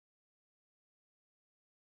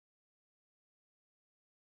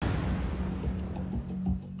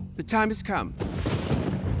The time has come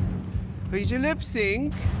for you to lip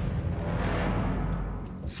sync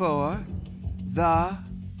for the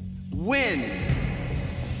win.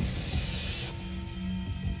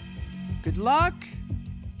 Good luck,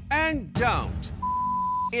 and don't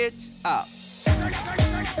it up.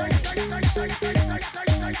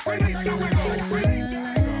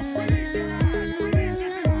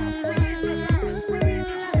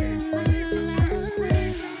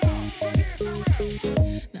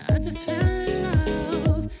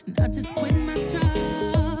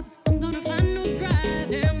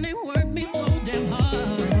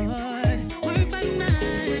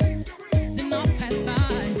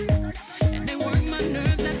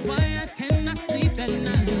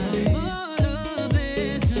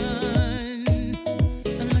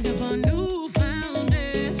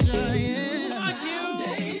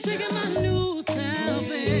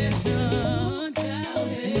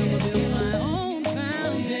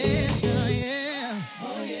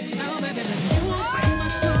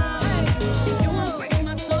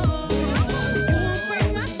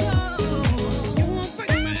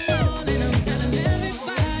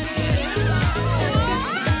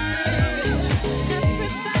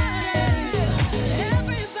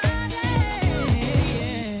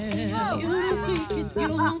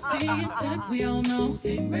 We all know,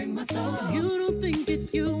 can't break my soul. If you don't think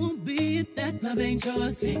it, you won't be it. That love ain't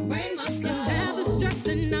yours. Can't break my soul. Have the stress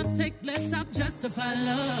and I'll take less. I'll justify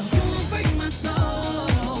love. You won't break my soul.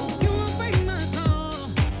 You won't break my soul.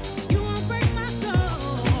 You won't break my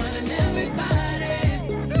soul. Telling everybody.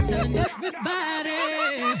 Telling everybody.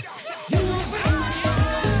 You won't break my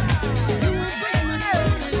soul. You won't break my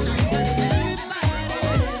soul. And I'm telling everybody.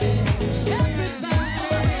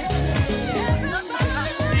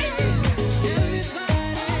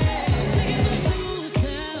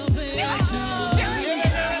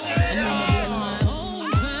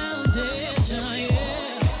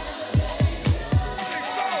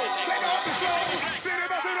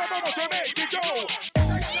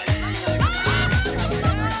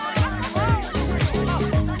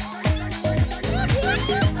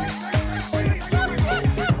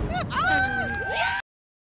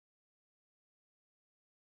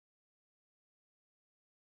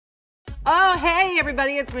 Oh, hey,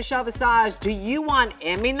 everybody, it's Michelle Visage. Do you want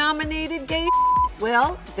Emmy-nominated gay?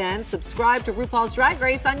 Well, then subscribe to RuPaul's Drag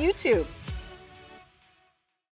Race on YouTube.